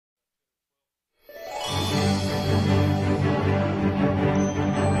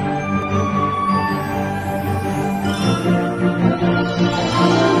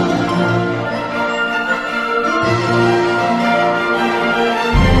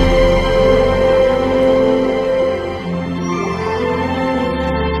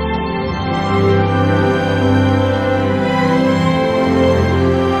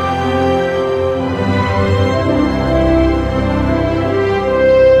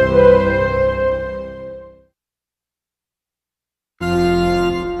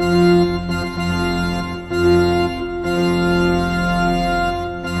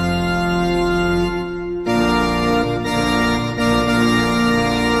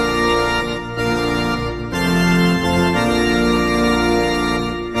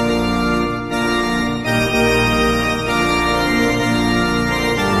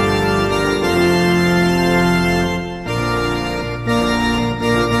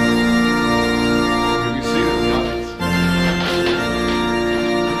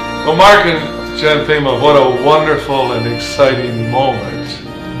Well, Mark and Janthema, what a wonderful and exciting moment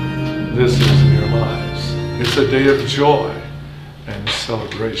this is in your lives. It's a day of joy and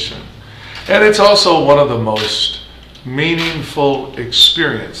celebration. And it's also one of the most meaningful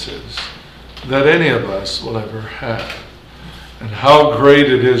experiences that any of us will ever have. And how great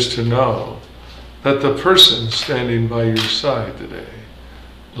it is to know that the person standing by your side today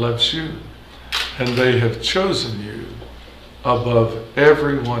loves you, and they have chosen you above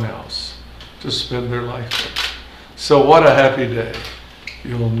everyone else to spend their life with. So what a happy day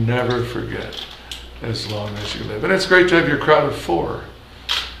you'll never forget as long as you live. And it's great to have your crowd of 4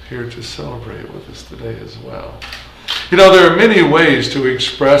 here to celebrate with us today as well. You know, there are many ways to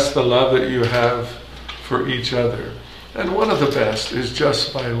express the love that you have for each other. And one of the best is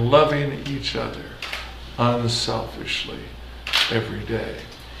just by loving each other unselfishly every day.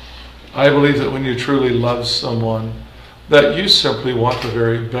 I believe that when you truly love someone, that you simply want the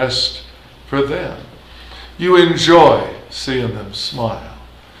very best for them. You enjoy seeing them smile.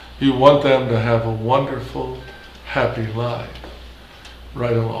 You want them to have a wonderful, happy life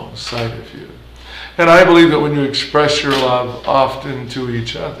right alongside of you. And I believe that when you express your love often to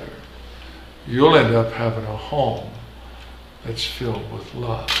each other, you'll end up having a home that's filled with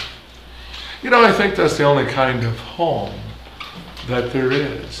love. You know, I think that's the only kind of home that there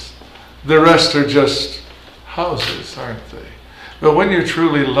is. The rest are just houses, aren't they? But when you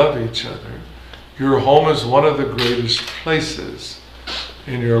truly love each other, your home is one of the greatest places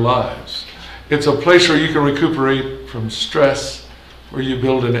in your lives. It's a place where you can recuperate from stress, where you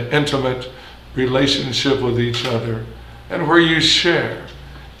build an intimate relationship with each other, and where you share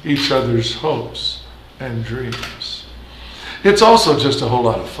each other's hopes and dreams. It's also just a whole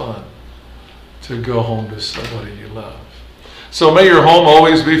lot of fun to go home to somebody you love. So may your home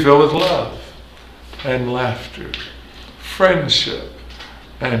always be filled with love and laughter, friendship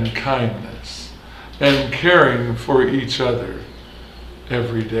and kindness, and caring for each other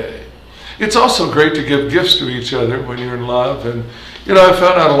every day. It's also great to give gifts to each other when you're in love. And you know, I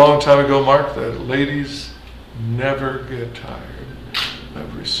found out a long time ago, Mark, that ladies never get tired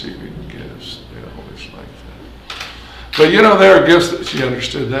of receiving gifts. They always like that. But you know, there are gifts that she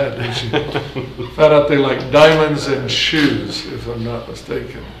understood that, didn't she? Found out they like diamonds and shoes, if I'm not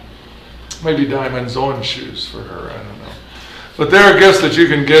mistaken. Maybe diamonds on shoes for her, I don't know. But there are gifts that you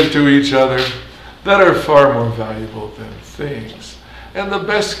can give to each other that are far more valuable than things. And the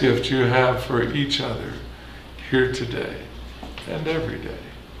best gift you have for each other here today and every day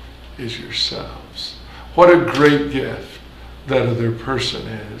is yourselves. What a great gift that other person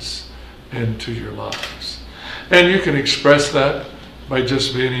is into your lives. And you can express that by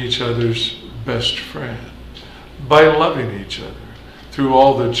just being each other's best friend, by loving each other through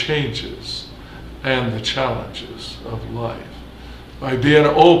all the changes and the challenges of life, by being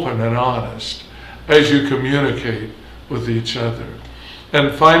open and honest as you communicate with each other.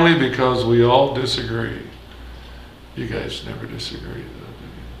 And finally, because we all disagree. You guys never disagree, though,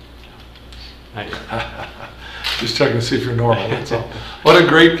 do you? I do. Just checking to see if you're normal, that's all. What a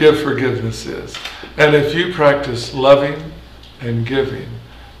great gift forgiveness is. And if you practice loving and giving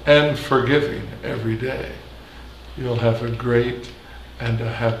and forgiving every day, you'll have a great and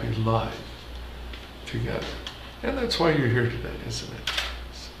a happy life together. And that's why you're here today, isn't it?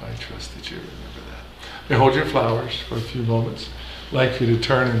 So I trust that you remember that. Now hold your flowers for a few moments. I'd like you to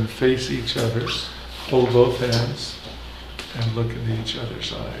turn and face each other. Hold both hands and look into each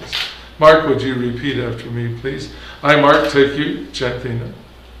other's eyes. Mark, would you repeat after me, please? I, Mark, take you, Janthema.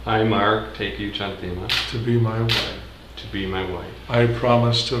 I, Mark, take you, Janthema. To be my wife. To be my wife. I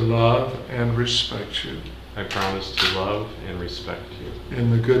promise to love and respect you. I promise to love and respect you. In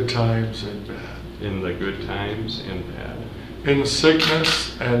the good times and bad. In the good times and bad. In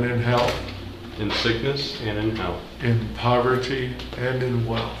sickness and in health. In sickness and in health. In poverty and in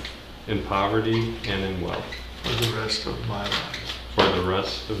wealth. In poverty and in wealth. For the rest of my life. For the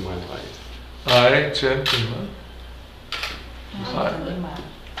rest of my life. I, Janthema.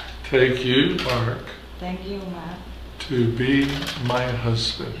 Take you, Mark. Thank you, Mark. To be my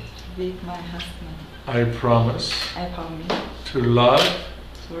husband. To be my husband. I promise. I promise. To love.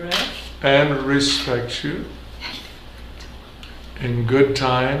 To love. And respect you. In good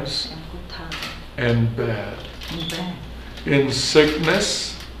times. And good times. And bad. And bad. In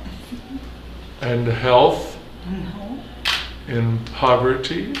sickness. And health. And hope. In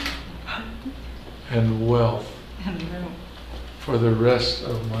poverty. And wealth. And love. For the rest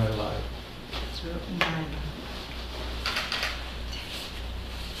of my life.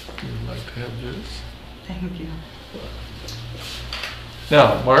 You'd like to have this? Thank you.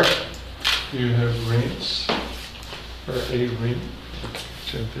 Now, Mark, you have rings, or a ring.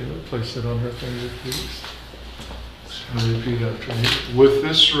 Chanthima, place it on her finger, please. And repeat after me. With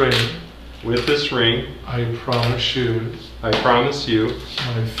this ring, I promise you, my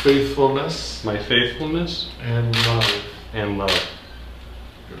faithfulness, and love.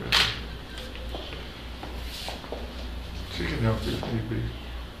 You're ready. She can help you if need be.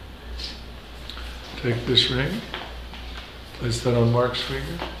 Take this ring, place that on Mark's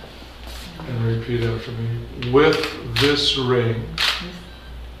finger, and repeat after me. With this ring,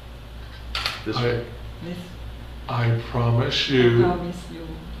 I promise you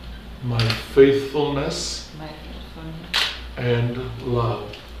my faithfulness and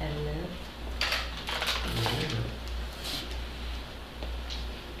love.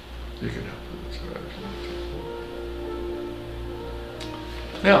 You can help it. It's all right.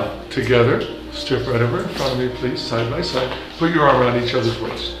 Now, together, step right over in front of me, please, side by side. Put your arm around each other's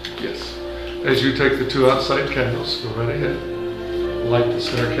waist. Yes. As you take the two outside candles, go right ahead. Light the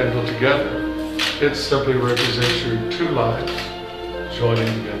center candle together. It simply represents your two lives joining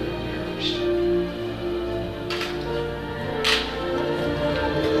together in yours.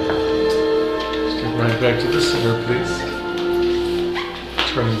 Step right back to the center, please.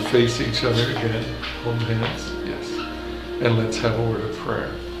 Turn and face each other again. Hold hands. Yes. And let's have a word of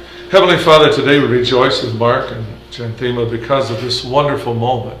prayer. Heavenly Father, today we rejoice with Mark and Chanthima because of this wonderful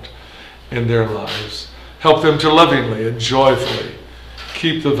moment in their lives. Help them to lovingly and joyfully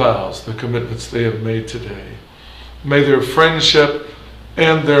keep the vows, the commitments they have made today. May their friendship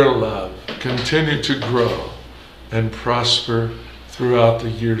and their love continue to grow and prosper throughout the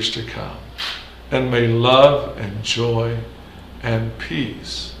years to come. And may love and joy and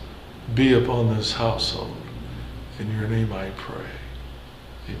peace be upon this household. In your name I pray.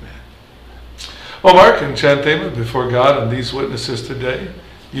 Amen. Well, Mark and Chanthima, before God and these witnesses today,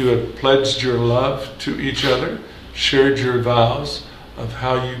 you have pledged your love to each other, shared your vows of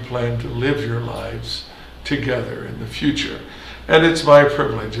how you plan to live your lives together in the future. And it's my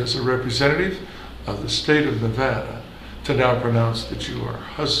privilege as a representative of the state of Nevada to now pronounce that you are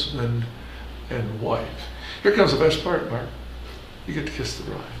husband and wife. Here comes the best part, Mark. You get to kiss the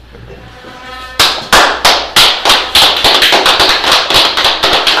bride.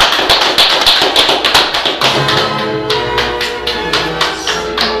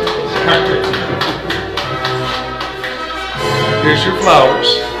 Here's your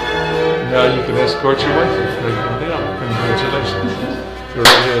flowers. Now you can escort your wife if they come down.